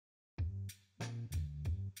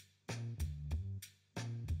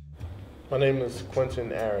My name is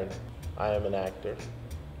Quinton Aaron. I am an actor.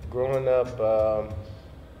 Growing up,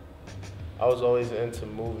 I was always into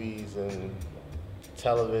movies and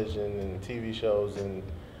television and TV shows, and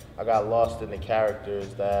I got lost in the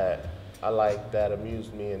characters that I liked, that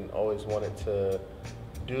amused me, and always wanted to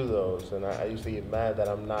do those. And I used to get mad that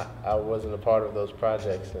I wasn't a part of those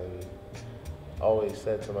projects, and always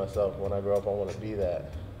said to myself, when I grow up, I want to be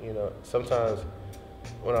that. Sometimes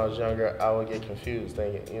when I was younger, I would get confused,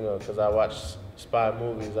 thinking, because I watched spy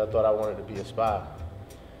movies, I thought I wanted to be a spy.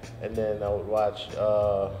 And then I would watch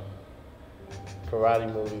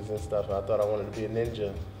karate movies and stuff, and I thought I wanted to be a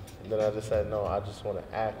ninja. And then I just said, no, I just want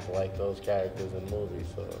to act like those characters in movies,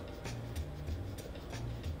 so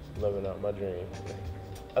living out my dream.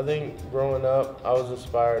 I think growing up, I was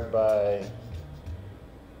inspired by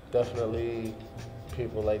definitely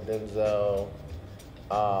people like Denzel.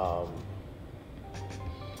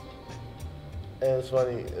 And it's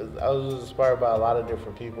funny, I was inspired by a lot of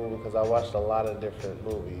different people because I watched a lot of different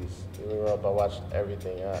movies. Growing up, I watched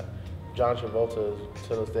everything. John Travolta,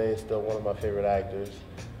 to this day, is still one of my favorite actors.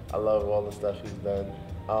 I love all the stuff he's done.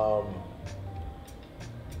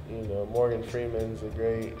 Morgan Freeman's a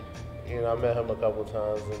great, I met him a couple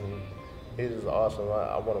times and he's just awesome.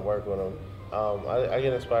 I want to work with him. I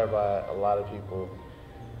get inspired by a lot of people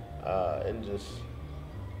and just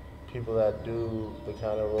people that do the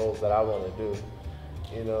kind of roles that I want to do.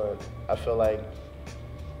 I feel like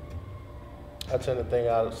I tend to think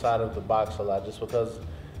outside of the box a lot just because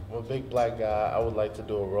I'm a big black guy. I would like to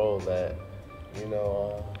do a role that, I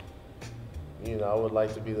would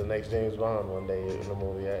like to be the next James Bond one day in a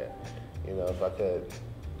movie. If I could,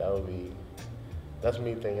 that's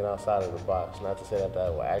me thinking outside of the box. Not to say that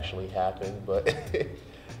will actually happen, but,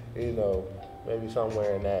 maybe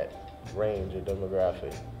somewhere in that range or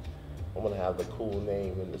demographic. I'm gonna have the cool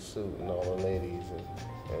name and the suit and all the ladies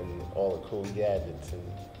and all the cool gadgets and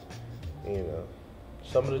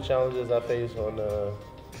some of the challenges I face on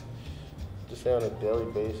just say on a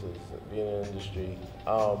daily basis being in the industry.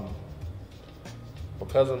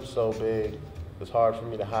 Because I'm so big, it's hard for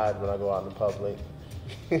me to hide when I go out in public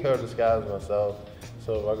or disguise myself.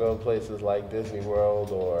 So if I go to places like Disney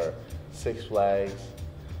World or Six Flags,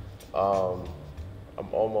 I'm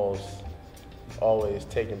almost always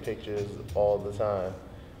taking pictures all the time.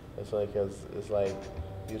 It's like you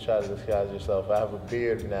try to disguise yourself. I have a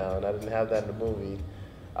beard now, and I didn't have that in the movie.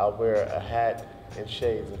 I'll wear a hat and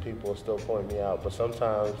shades, and people will still point me out. But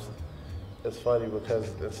sometimes it's funny because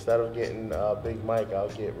instead of getting Big Mike, I'll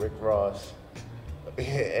get Rick Ross,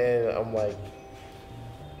 and I'm like,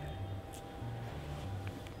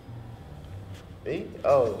 me?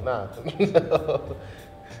 Oh, nah.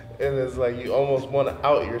 And it's like you almost want to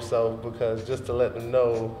out yourself because just to let them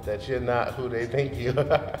know that you're not who they think you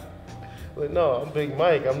are. Like, no, I'm Big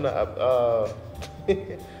Mike. I'm not.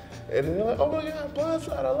 And then they're like, oh my God,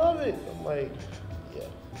 Blindside, I love it. I'm like, yeah,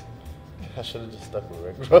 I should have just stuck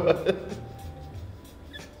with Rick Ross.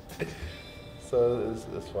 So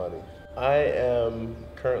it's funny. I am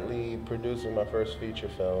currently producing my first feature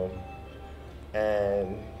film,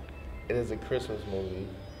 and it is a Christmas movie.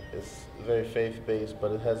 It's very faith-based,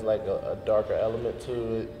 but it has like a darker element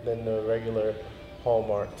to it than the regular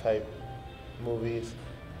Hallmark type movies,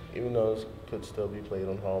 even though it could still be played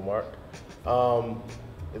on Hallmark.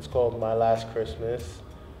 It's called My Last Christmas,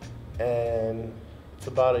 and it's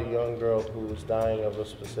about a young girl who's dying of a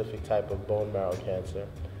specific type of bone marrow cancer.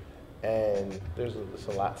 And there's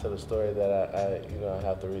a lot to the story that I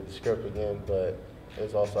have to read the script again, but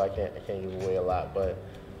there's also I can't give away a lot, but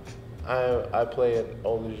I play an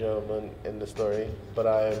older gentleman in the story, but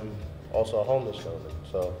I'm also a homeless gentleman,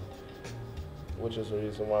 so, which is the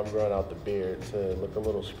reason why I'm growing out the beard, to look a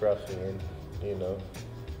little scruffy and, a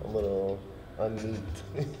little unneat.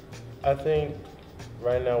 I think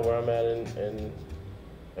right now where I'm at in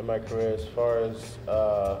my career, as far as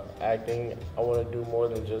acting, I want to do more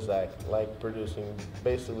than just act, like producing,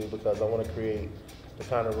 basically because I want to create the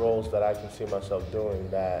kind of roles that I can see myself doing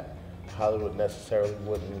that Hollywood necessarily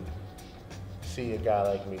wouldn't see a guy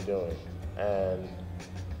like me doing. And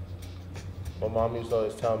my mom used to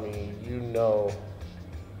always tell me, you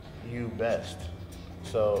best.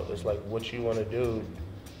 So it's like what you want to do,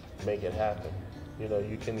 make it happen.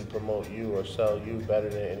 You can promote you or sell you better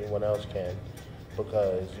than anyone else can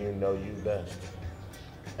because you best.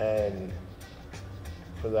 And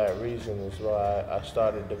for that reason is why I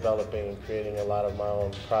started developing and creating a lot of my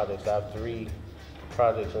own projects. I have 3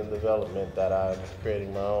 projects in development that I'm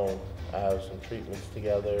creating my own. I have some treatments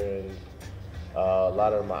together and a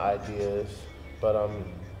lot of my ideas, but I'm,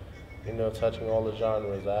 touching all the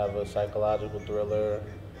genres. I have a psychological thriller,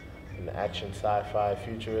 an action sci-fi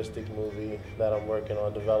futuristic movie that I'm working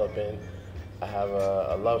on developing. I have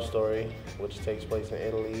a love story which takes place in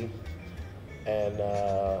Italy, and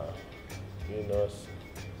it's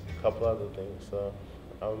a couple other things. So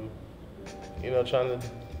I'm trying to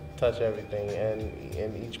touch everything, and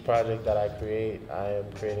in each project that I create, I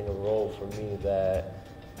am creating a role for me that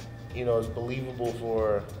is believable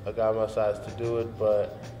for a guy my size to do it,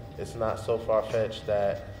 but it's not so far-fetched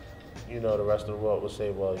that the rest of the world will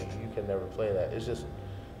say, well, you can never play that.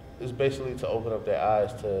 It's basically to open up their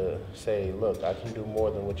eyes to say, look, I can do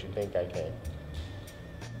more than what you think I can.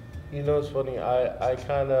 It's funny, I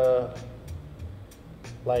kind of,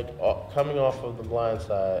 like, coming off of The Blind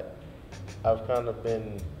Side, I've kind of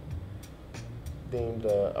been deemed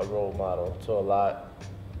a role model to a lot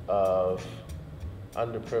of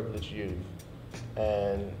underprivileged youth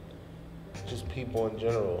and just people in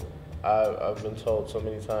general. I've been told so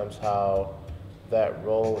many times how that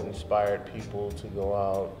role inspired people to go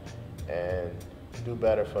out and do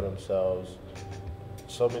better for themselves.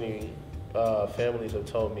 So many families have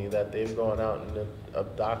told me that they've gone out and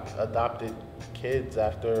adopted kids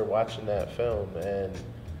after watching that film, and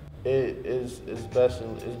it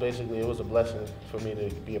was a blessing for me to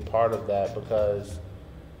be a part of that, because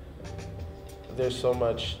there's so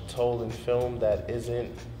much told in film that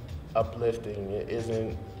isn't uplifting. It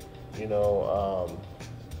isn't, how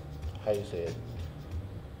you say it,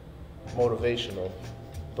 motivational.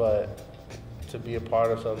 But to be a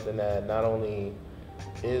part of something that not only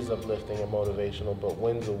is uplifting and motivational, but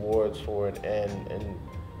wins awards for it, and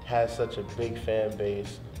has such a big fan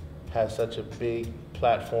base, has such a big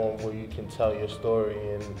platform where you can tell your story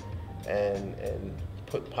and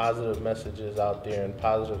put positive messages out there and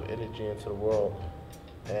positive energy into the world,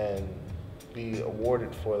 and be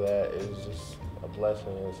awarded for that is just a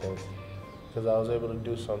blessing in a sense, because I was able to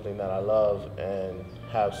do something that I love and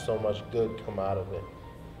have so much good come out of it.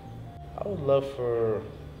 I would love for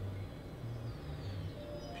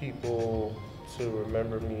people to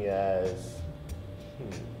remember me as,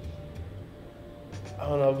 I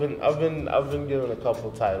don't know. I've been given a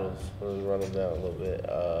couple titles. Let me run them down a little bit.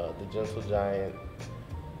 The Gentle Giant,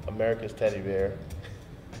 America's Teddy Bear.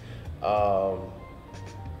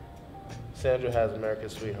 Sandra has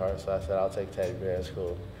America's Sweetheart, so I said I'll take Teddy Bear. It's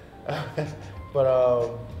cool. But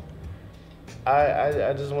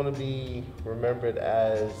I just want to be remembered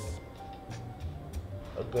as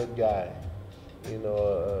a good guy,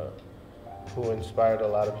 who inspired a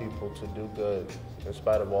lot of people to do good in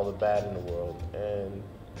spite of all the bad in the world, and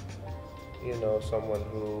someone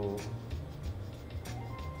who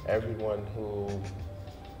everyone who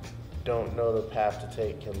don't know the path to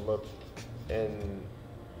take can look and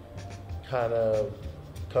kind of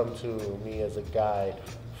come to me as a guide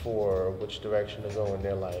for which direction to go in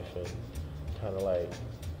their life, and kind of like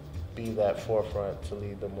be that forefront to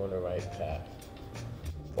lead them on the right path.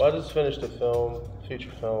 Well, I just finished a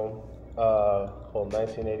feature film called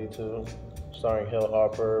 1982, starring Hill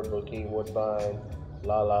Harper, Bokeem Woodbine,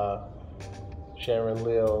 Lala, Sharon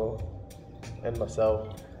Leal, and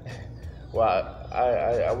myself. Well,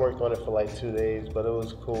 I worked on it for like 2 days, but it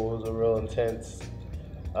was cool. It was a real intense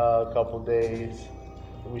couple days.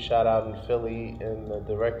 We shot out in Philly, and the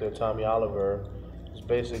director, Tommy Oliver, is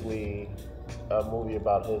basically a movie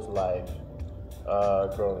about his life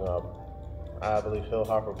growing up. I believe Hill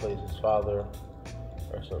Harper plays his father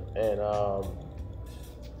or something, and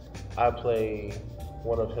I play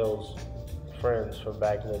one of Hill's friends from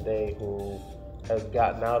back in the day who has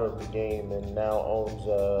gotten out of the game and now owns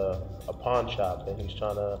a pawn shop, and he's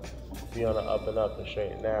trying to be on the up and up and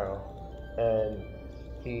straight and narrow. And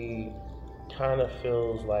he kind of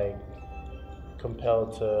feels like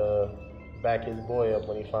compelled to back his boy up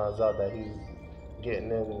when he finds out that he's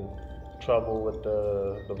getting in trouble with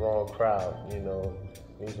the wrong crowd.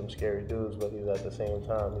 He's some scary dudes, but he's at the same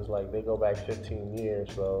time, he's like, they go back 15 years,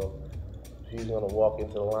 so if he's gonna walk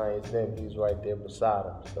into the lion's den, he's right there beside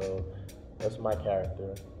him. So that's my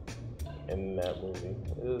character in that movie.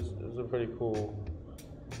 It was a pretty cool,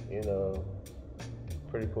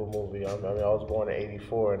 movie. I was born in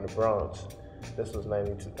 '84 in the Bronx. This was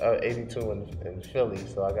 82 in Philly,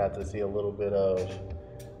 so I got to see a little bit of,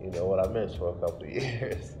 what I missed for a couple of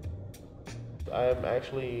years. I am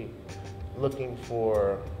actually looking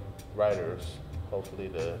for writers, hopefully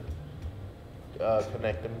to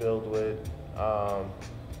connect and build with.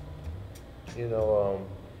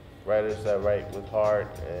 Writers that write with heart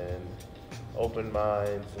and open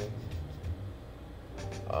minds, and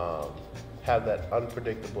have that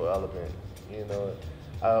unpredictable element.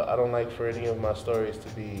 I don't like for any of my stories to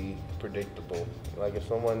be predictable. Like, if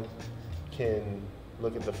someone can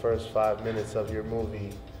look at the first 5 minutes of your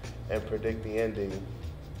movie and predict the ending,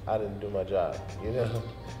 I didn't do my job. You know,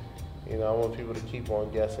 I want people to keep on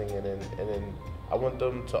guessing, and then I want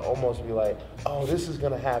them to almost be like, oh, this is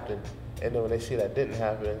gonna happen, and then when they see that didn't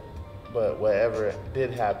happen, but whatever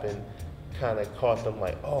did happen, kind of caught them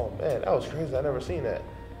like, oh man, that was crazy. I never seen that.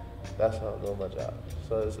 That's how I'm doing my job.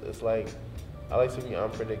 So it's like I like to be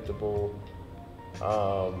unpredictable,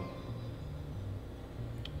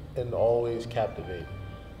 and always captivate.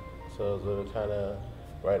 So those are the kind of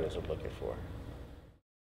writers I'm looking for.